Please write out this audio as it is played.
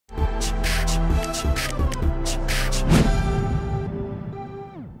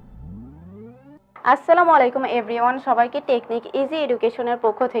আসসালামু আলাইকুম এভরিওয়ান, সবাইকে টেকনিক ইজি এডুকেশনের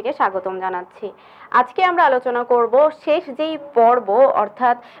পক্ষ থেকে স্বাগতম জানাচ্ছি। আজকে আমরা আলোচনা করব শেষ যেই পর্ব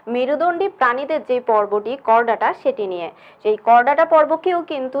অর্থাৎ মেরুদণ্ডী প্রাণীদের যে পর্বটি করডাটা সেটি নিয়ে। সেই করডাটা পর্বকেও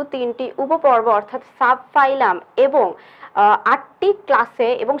কিন্তু তিনটি উপপর্ব অর্থাৎ সাব ফাইলাম এবং 8টি ক্লাসে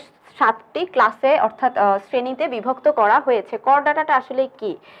এবং 7টি ক্লাসে অর্থাৎ শ্রেণীতে বিভক্ত করা হয়েছে। করডাটাটা আসলে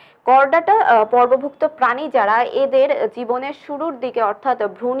কি? করডাটা পর্বভুক্ত প্রাণী যারা এদের জীবনের শুরুর দিকে অর্থাৎ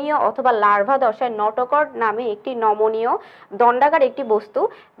ভ্রূণীয় অথবা লার্ভা দশায় নটোকর্ড নামে একটি নমনীয় দণ্ডাকার একটি বস্তু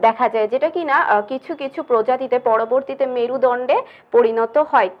দেখা যায়, যেটা কিনা কিছু কিছু প্রজাতিতে পরবর্তীতে মেরুদণ্ডে পরিণত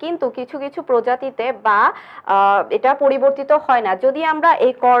হয়, কিন্তু কিছু কিছু প্রজাতিতে বা এটা পরিবর্তিত হয় না। যদি আমরা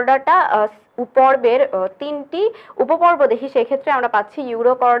এই করডাটা পর্বের তিনটি উপপর্ব দেখি, সেক্ষেত্রে আমরা পাচ্ছি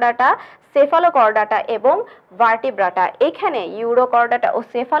ইউরোকর্ডাটা, সেফালোকর্ডাটা এবং ভার্টিব্রাটা। এখানে ইউরোকর্ডাটা ও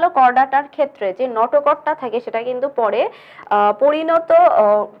সেফালোকর্ডাটার ক্ষেত্রে যে নটোকর্ডটা থাকে সেটা কিন্তু পরে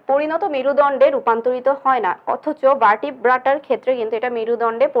পরিণত মেরুদণ্ডে রূপান্তরিত হয় না, অথচ ভার্টিব্রাটার ক্ষেত্রে কিন্তু এটা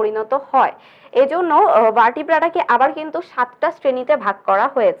মেরুদণ্ডে পরিণত হয়। এজন্য ভার্টিব্রাটাকে আবার কিন্তু 7টা শ্রেণীতে ভাগ করা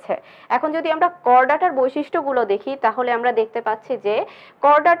হয়েছে। এখন যদি আমরা করডাটার বৈশিষ্ট্যগুলো দেখি, তাহলে আমরা দেখতে পাচ্ছি যে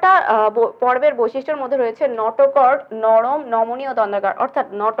করডাটা পর্বের বৈশিষ্ট্যের মধ্যে রয়েছে নটোকর্ড, নরম নমনীয় দণ্ডাকার, অর্থাৎ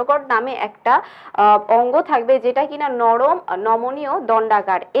নটোকর্ড নামে একটা অঙ্গ থাকবে যেটা কিনা নরম নমনীয়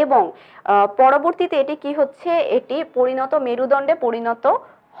দণ্ডাকার, এবং পরবর্তীতে এটি কি হচ্ছে, এটি পরিণত মেরুদণ্ডে পরিণত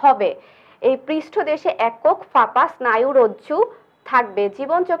হবে। এই পৃষ্ঠদেশে একক ফাঁপা স্নায়ুরজ্জু থাকবে।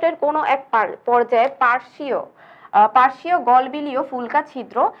 জীবনচক্রের কোনো এক পর্যায়ে পার্শ্বীয় গলবিলীয় ফুলকা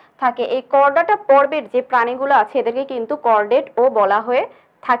ছিদ্র থাকে। এই করডাটা পর্বের যে প্রাণীগুলো আছে এদেরকে কিন্তু কর্ডেট ও বলা হয়ে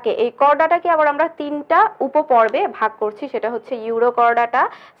থাকে। এই করডাটাকে আবার আমরা 3টা উপপর্বে ভাগ করছি, সেটা হচ্ছে ইউরোকর্ডাটা,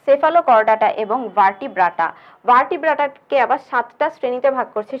 সেফালোকর্ডাটা এবং ভার্টিব্রাটা। ভার্টিব্রাটাকে আবার 7টা শ্রেণীতে ভাগ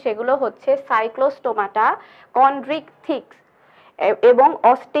করছি, সেগুলো হচ্ছে সাইক্লোস্টোমাটা, কন্ড্রিকথিক্স এবং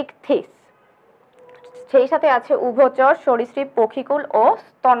অস্টিকথিস। সেই সাথে আছে উভচর, সরীসৃপ, পক্ষীকুল ও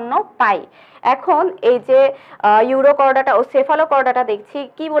স্তন্যপায়ী। এখন এই যে ইউরোকর্ডাটা ও সেফালোকর্ডাটা দেখছি,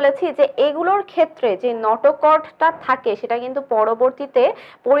 কি বলেছি যে এগুলোর ক্ষেত্রে যে নটোকর্ডটা থাকে সেটা কিন্তু পরবর্তীতে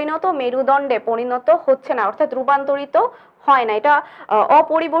পরিণত মেরুদণ্ডে পরিণত হচ্ছে না, অর্থাৎ রূপান্তরিত হয় না, এটা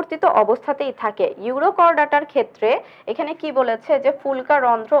অপরিবর্তিত অবস্থাতেই থাকে। ইউরোকর্ডাটার ক্ষেত্রে এখানে কি বলেছে যে ফুলকা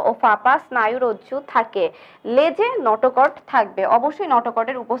রন্ধ্র ও ফাঁপা স্নায়ুরজ্জু থাকে। লেজে নটোকর্ড থাকবে, অবশ্যই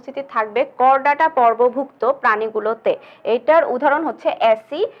নটোকর্ডের উপস্থিতি থাকবে করডাটা পর্বভুক্ত প্রাণীগুলোতে। এটার উদাহরণ হচ্ছে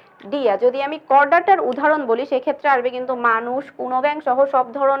অ্যাসিডিয়া। যদি আমি করডাটার উদাহরণ বলি, সেক্ষেত্রে আসবে কিন্তু মানুষ, কুনোব্যাং সহ সব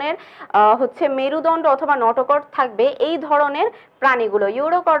ধরনের হচ্ছে মেরুদণ্ড অথবা নটোকর্ড থাকবে এই ধরনের প্রাণীগুলো।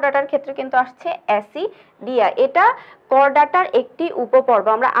 ইউরোকর্ডাটার ক্ষেত্রে কিন্তু আসছে অ্যাসিডিয়া। এটা করডাটার একটি উপপর্ব।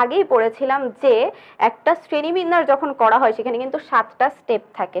 আমরা আগেই পড়েছিলাম যে একটা শ্রেণীবিন্যাস যখন করা হয় সেখানে কিন্তু 7টা স্টেপ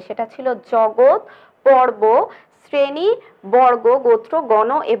থাকে। সেটা ছিল জগৎ, পর্ব, শ্রেণী, বর্গ, গোত্র, গণ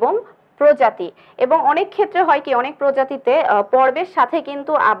এবং প্রজাতি। এবং অনেক ক্ষেত্রে হয় কি, অনেক প্রজাতিতে পর্বের সাথে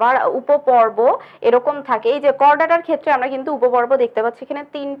কিন্তু আবার উপপর্ব এরকম থাকে। এই যে করডাটার ক্ষেত্রে আমরা কিন্তু উপপর্ব দেখতে পাচ্ছি, এখানে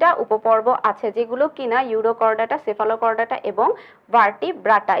 3টা উপপর্ব আছে, যেগুলো কিনা ইউরোকর্ডাটা, সেফালোকর্ডাটা এবং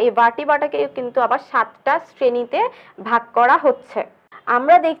ভার্টিব্রাটা। এই ভার্টিব্রাটাকে কিন্তু আবার 7টা শ্রেণীতে ভাগ করা হচ্ছে।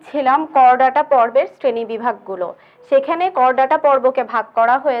 আমরা দেখছিলাম করডাটা পর্বের শ্রেণী বিভাগগুলো। সেখানে করডাটা পর্বকে ভাগ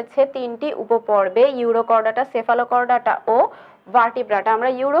করা হয়েছে 3টি উপপর্বে, ইউরোকর্ডাটা, সেফালোকর্ডাটা ও ভার্টিব্রাটা। আমরা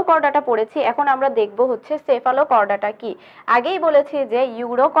ইউরোকর্ডাটা পড়েছি, এখন আমরা দেখব হচ্ছে সেফালোকর্ডাটা কি। আগেই বলেছি যে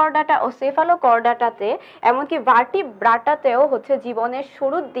ইউরোকর্ডাটা ও সেফালোকর্ডাটাতে এমনকি ভার্টিব্রাটাতেও হচ্ছে জীবনের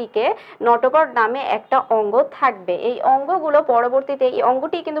শুরুর দিকে নটোকর্ড নামে একটা অঙ্গ থাকবে। এই অঙ্গগুলো পরবর্তীতে, এই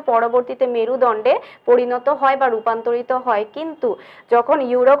অঙ্গটি কিন্তু পরবর্তীতে মেরুদণ্ডে পরিণত হয় বা রূপান্তরিত হয়, কিন্তু যখন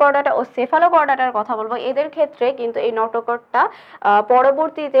ইউরোকর্ডাটা ও সেফালোকর্ডাটার কথা বলবো, এদের ক্ষেত্রে কিন্তু এই নটোকর্ডটা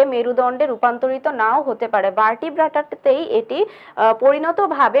পরবর্তীতে মেরুদণ্ডে রূপান্তরিত নাও হতে পারে। ভার্টিব্রাটাতেই এটি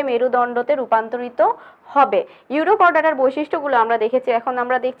পরিণতভাবে মেরুদণ্ডতে রূপান্তরিত হবে। ইউরোকর্ডাটার বৈশিষ্ট্যগুলো আমরা দেখেছি, এখন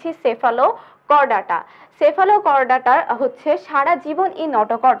আমরা দেখছি সেফালোকর্ডাটা। সেফালোকর্ডাটার হচ্ছে সারা জীবন এই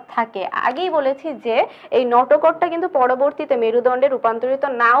নটোকর্ড থাকে। আগেই বলেছি যে এই নটোকর্ডটা কিন্তু পরবর্তীতে মেরুদণ্ডে রূপান্তরিত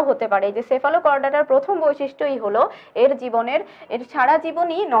নাও হতে পারে। এই যে সেফালোকর্ডাটার প্রথম বৈশিষ্ট্যই হলো এর সারা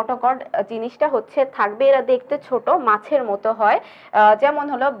জীবনই নটোকর্ড জিনিসটা হচ্ছে থাকবে। এরা দেখতে ছোট মাছের মতো হয়, যেমন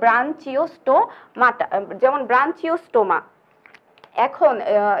হলো ব্রাঞ্চিওস্টোমা। এখন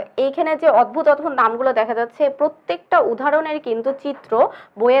এইখানে যে অদ্ভুত অদ্ভুত নামগুলো দেখা যাচ্ছে, প্রত্যেকটা উদাহরণের কিন্তু চিত্র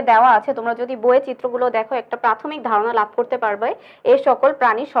বইয়ে দেওয়া আছে। তোমরা যদি বইয়ে চিত্রগুলো দেখো, একটা প্রাথমিক ধারণা লাভ করতে পারবে এই সকল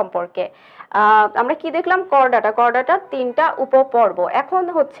প্রাণী সম্পর্কে। আমরা কি দেখলাম, করডাটা, করডাটার 3টা উপপর্ব। এখন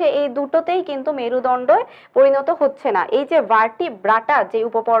হচ্ছে এই দুটোতেই কিন্তু মেরুদণ্ডে পরিণত হচ্ছে না। এই যে ভার্টিব্রাটা যে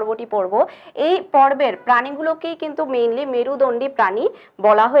উপপর্বটি পড়ব, এই পর্বের প্রাণীগুলোকেই কিন্তু মেইনলি মেরুদণ্ডী প্রাণী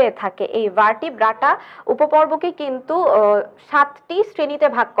বলা হয়ে থাকে। এই ভার্টিব্রাটা উপপর্বকে কিন্তু 7টি শ্রেণীতে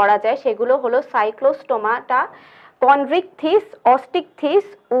ভাগ করা যায়। সেগুলো হলো সাইক্লোস্টোমাটা, কনড্রিকথিস, অস্টিকথিস,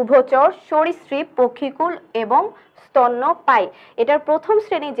 উভচর, সরীসৃপ, পক্ষীকুল এবং স্তন্যপায়ী। এটার প্রথম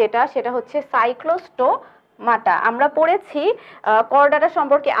শ্রেণী যেটা, সেটা হচ্ছে সাইক্লোস্টোমাটা। আমরা পড়েছি করডাটা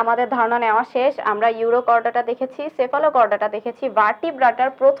সম্পর্কে, আমাদের ধারণা নেওয়া শেষ। আমরা ইউরোকর্ডাটা দেখেছি, সেফালোকর্ডাটা দেখেছি। ভার্টিব্রাটার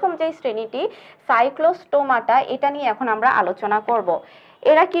প্রথম যে শ্রেণীটি সাইক্লোস্টোমাটা, এটা নিয়ে এখন আমরা আলোচনা করব।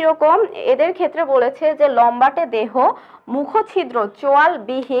 এরা কিরকম? এদের ক্ষেত্রে বলেছে যে লম্বাটে দেহ, মুখছিদ্র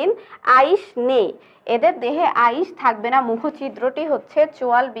চোয়ালবিহীন, আইস নেই। এদের দেহে আইস থাকবে না, মুখছিদ্রটি হচ্ছে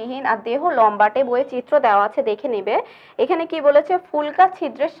চোয়ালবিহীন, আর দেহ লম্বাটে। বইয়ে চিত্র দেওয়া আছে, দেখে নেবে। এখানে কি বলেছে, ফুলকা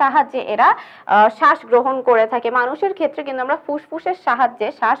ছিদ্রের সাহায্যে এরা শ্বাস গ্রহণ করে থাকে। মানুষের ক্ষেত্রে কিন্তু আমরা ফুসফুসের সাহায্যে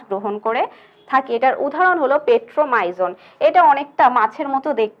শ্বাস গ্রহণ করে থাকি। এটার উদাহরণ হলো পেট্রোমাইজন। এটা অনেকটা মাছের মতো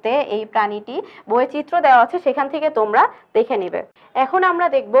দেখতে এই প্রাণীটি, বইয়ে চিত্র দেওয়া আছে, সেখান থেকে তোমরা দেখে নেবে। এখন আমরা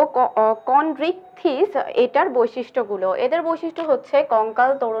দেখব কনড্রিকথিস, এটার বৈশিষ্ট্যগুলো। এদের বৈশিষ্ট্য হচ্ছে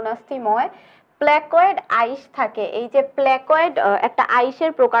কঙ্কাল তরুণাস্থিময়, প্ল্যাকয়েড আইস থাকে। এই যে প্ল্যাকয়েড, একটা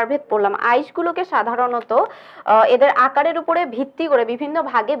আইসের প্রকারভেদ পড়লাম। আইসগুলোকে সাধারণত এদের আকারের উপরে ভিত্তি করে বিভিন্ন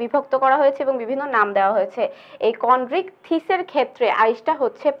ভাগে বিভক্ত করা হয়েছে এবং বিভিন্ন নাম দেওয়া হয়েছে। এই কনড্রিকথিসের ক্ষেত্রে আইসটা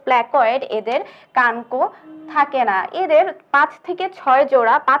হচ্ছে প্ল্যাকয়েড, এদের কানকো থাকে না। এদের 5 থেকে 6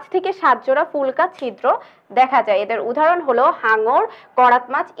 জোড়া, 5 থেকে 7 জোড়া ফুলকা ছিদ্র দেখা যায়। এদের উদাহরণ হলো হাঙর, করাত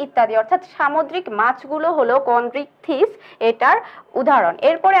মাছ ইত্যাদি, অর্থাৎ সামুদ্রিক মাছগুলো হলো কনড্রিকথিস এটার উদাহরণ।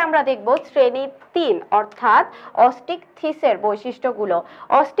 এরপরে আমরা দেখব শ্রেণী 3 অর্থাৎ অস্টিকথিসের বৈশিষ্ট্যগুলো।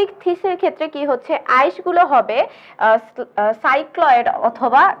 অস্টিকথিসের ক্ষেত্রে কি হচ্ছে, আইসগুলো হবে সাইক্লয়েড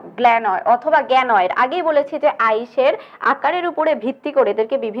অথবা গ্যানয়েড। আগেই বলেছি যে আইসের আকারের উপরে ভিত্তি করে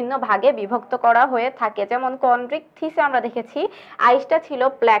এদেরকে বিভিন্ন ভাগে বিভক্ত করা হয়ে থাকে। যেমন কনড্রিকথিসে আমরা দেখেছি আইসটা ছিল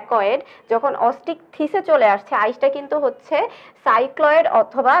প্ল্যাকয়েড, যখন অস্টিকথিসে চলে আসছে আইসটা কিন্তু হচ্ছে সাইক্লয়েড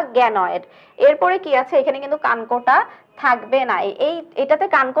অথবা গ্যানয়েড। এরপরে কি আছে, এখানে কিন্তু কানকোটা থাকবে না। এটাতে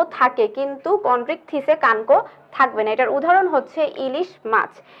কানকো থাকে, কিন্তু কনড্রিকথিসে কানকো থাকবে না। এটার উদাহরণ হচ্ছে ইলিশ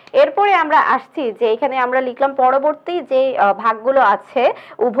মাছ। এরপরে আমরা আসছি যে এখানে আমরা লিখলাম পরবর্তী যে ভাগগুলো আছে,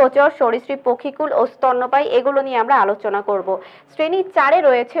 উভচর, সরীসৃপ, পক্ষীকুল ও স্তন্যপায়ী, এগুলো নিয়ে আমরা আলোচনা করব। শ্রেণী 4-এ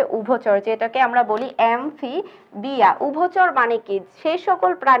রয়েছে উভচর, যেটাকে আমরা বলি অ্যামফিবিয়া। উভচর মানে কি, সেই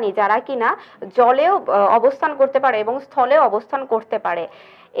সকল প্রাণী যারা কিনা জলেও অবস্থান করতে পারে এবং স্থলেও অবস্থান করতে পারে।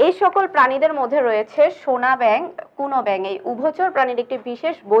 এই সকল প্রাণীদের মধ্যে রয়েছে সোনা ব্যাং, কুনো ব্যাং। এই উভচর প্রাণীর একটি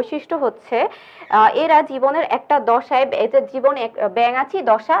বিশেষ বৈশিষ্ট্য হচ্ছে এরা জীবনের একটা দশায়, এদের জীবন ব্যাঙাচি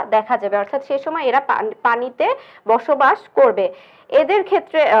দশা দেখা যাবে, অর্থাৎ সে সময় এরা পানিতে বসবাস করবে। এদের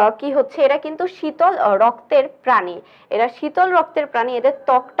ক্ষেত্রে কি হচ্ছে, এরা কিন্তু শীতল রক্তের প্রাণী। এরা শীতল রক্তের প্রাণী। এদের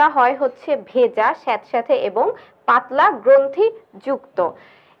ত্বকটা হয় হচ্ছে ভেজা, স্যাঁতস্যাঁতে এবং পাতলা গ্রন্থি যুক্ত।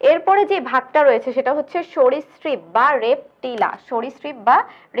 এরপরে যে ভাগটা রয়েছে সেটা হচ্ছে সরীসৃপ বা রেপটিলা। সরীসৃপ বা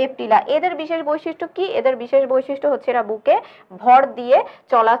রেপটিলা, এদের বিশেষ বৈশিষ্ট্য কি? এদের বিশেষ বৈশিষ্ট্য হচ্ছে এরা বুকে ভর দিয়ে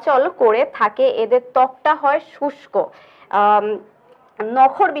চলাচল করে থাকে। এদের ত্বকটা হয় শুষ্ক,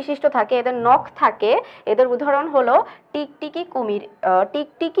 নখর বিশিষ্ট থাকে, এদের নখ থাকে। এদের উদাহরণ হলো টিকটিকি, কুমির,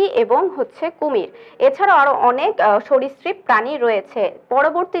 টিকটিকি এবং হচ্ছে কুমির। এছাড়াও আরো অনেক সরীসৃপ প্রাণী রয়েছে।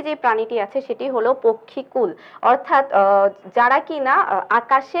 পরবর্তী যে প্রাণীটি আছে সেটি হলো পক্ষীকুল, অর্থাৎ যারা কিনা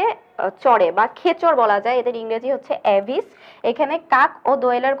আকাশে চড়ে বা খেচর বলা যায়, এদের ইংরেজি হচ্ছে অ্যাভিস। এখানে কাক ও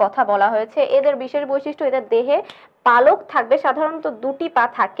দোয়েলের কথা বলা হয়েছে। এদের বিশেষ বৈশিষ্ট্য, এদের দেহে পালক থাকবে, সাধারণত 2টি পা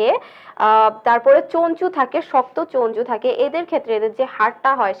থাকে, তারপরে চঞ্চু থাকে, শক্ত চঞ্চু থাকে। এদের ক্ষেত্রে এদের যে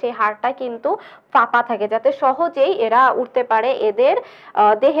হাড়টা হয় সেই হাড়টা কিন্তু ফাঁপা থাকে, যাতে সহজেই এরা উঠতে পারে। এদের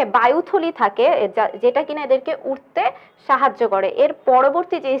দেহে বায়ুথলি থাকে, যেটা কিনা এদেরকে উঠতে সাহায্য করে। এর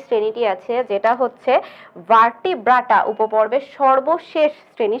পরবর্তী যে শ্রেণীটি আছে যেটা হচ্ছে ভার্টিব্রাটা উপপর্বের সর্বশেষ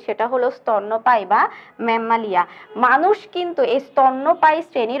শ্রেণী, সেটা হলো স্তন্যপায়ী বা ম্যাম্মালিয়া। মানুষ কিন্তু এই স্তন্যপায়ী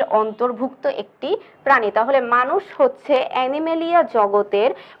শ্রেণীর অন্তর্ভুক্ত একটি প্রাণী। তাহলে মানুষ হচ্ছে অ্যানিমেলিয়া জগতের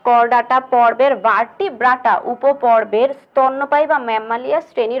করডাটা পর্বের ভার্টিব্রাটা উপপর্বের স্তন্যপায়ী বা ম্যাম্মালিয়া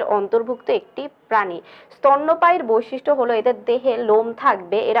শ্রেণীর অন্তর্ভুক্ত একটি প্রাণী। স্তন্যপায়ীর বৈশিষ্ট্য হলো এদের দেহে লোম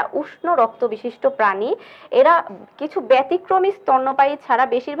থাকবে, এরা উষ্ণ রক্ত বিশিষ্ট প্রাণী। এরা কিছু ব্যতিক্রমী স্তন্যপায়ী ছাড়া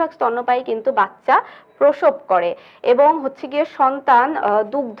বেশিরভাগ স্তন্যপায়ী কিন্তু বাচ্চা প্রসব করে এবং হচ্ছে গিয়ে সন্তান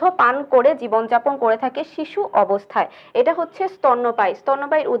দুগ্ধ পান করে জীবনযাপন করে থাকে শিশু অবস্থায়। এটা হচ্ছে স্তন্যপায়ী।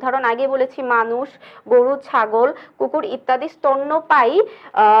 স্তন্যপায়ীর উদাহরণ আগে বলেছি মানুষ, গরু, ছাগল, কুকুর ইত্যাদি স্তন্যপায়ী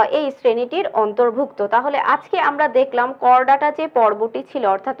এই শ্রেণীটির অন্তর্ভুক্ত। তাহলে আজকে আমরা দেখলাম করডাটা যে পর্বটি ছিল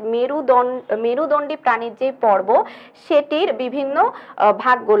অর্থাৎ মেরুদণ্ডী প্রাণীর যে পর্ব সেটির বিভিন্ন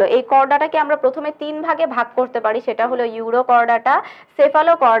ভাগগুলো। এই করডাটাকে আমরা প্রথমে 3 ভাগে ভাগ করতে পারি, সেটা হলো ইউরোকর্ডাটা,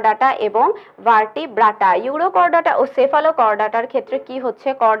 সেফালোকর্ডাটা এবং ভার্টিব্রাটা। ইউরোকর্ডাটা ও সেফালোকর্ডাটার ক্ষেত্রে কি হচ্ছে,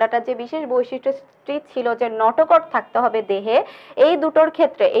 করডাটার যে বিশেষ বৈশিষ্ট্যটি ছিল যে নটোকট থাকতে হবে দেহে, এই দুটোর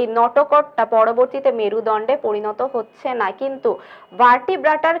ক্ষেত্রে এই নটোকটটা পরবর্তীতে মেরুদণ্ডে পরিণত হচ্ছে না, কিন্তু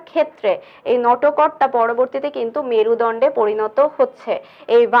ভার্টিব্রাটার ক্ষেত্রে এই নটোকটটা পরবর্তীতে কিন্তু মেরুদণ্ডে পরিণত হচ্ছে।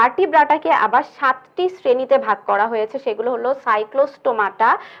 এই ভার্টিব্রাটাকে আবার 7টি শ্রেণীতে ভাগ করা হয়েছে, সেগুলো হলো সাইক্লোস্টোমাটা,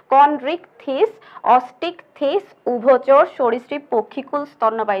 কন্ড্রিকথিস, অস্টিকথিস, উভচর, সরীসৃপ, পক্ষীকুল,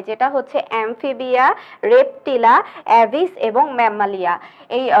 স্তন্যপায়ী যেটা হচ্ছে অ্যামফিবিয়া, রেপটিলা, অ্যাভিস এবং ম্যামালিয়া।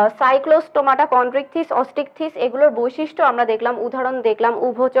 এই সাইক্লোস্টোমাটা, কন্ড্রিকথিস, অস্টিকথিস এগুলোর বৈশিষ্ট্য আমরা দেখলাম, উদাহরণ দেখলাম,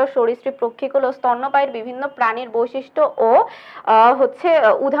 উভচর, সরীসৃপ, পক্ষীকুল ও স্তন্যপায়ীর বিভিন্ন প্রাণীর বৈশিষ্ট্য ও হচ্ছে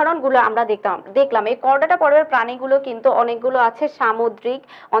উদাহরণগুলো আমরা দেখলাম। এই করডাটা পর্বের প্রাণীগুলো কিন্তু অনেকগুলো আছে সামুদ্রিক,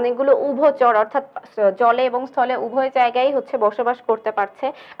 অনেকগুলো উভচর অর্থাৎ জলে এবং স্থলে উভয় জায়গায় হচ্ছে বসবাস করতে পারছে,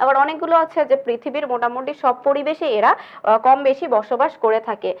 আবার অনেকগুলো আছে যে পৃথিবীর মোটামুটি সব পরিবেশে এরা কম বেশি বসবাস করে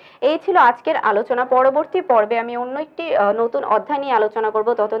থাকে। এই ছিল আজকের আলোচনা। পরবর্তী পর্বে আমি অন্য একটি নতুন অধ্যায় নিয়ে আলোচনা করব।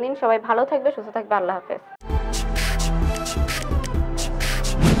 ততদিন সবাই ভালো থাকবে, সুস্থ থাকবে। আল্লাহ হাফেজ।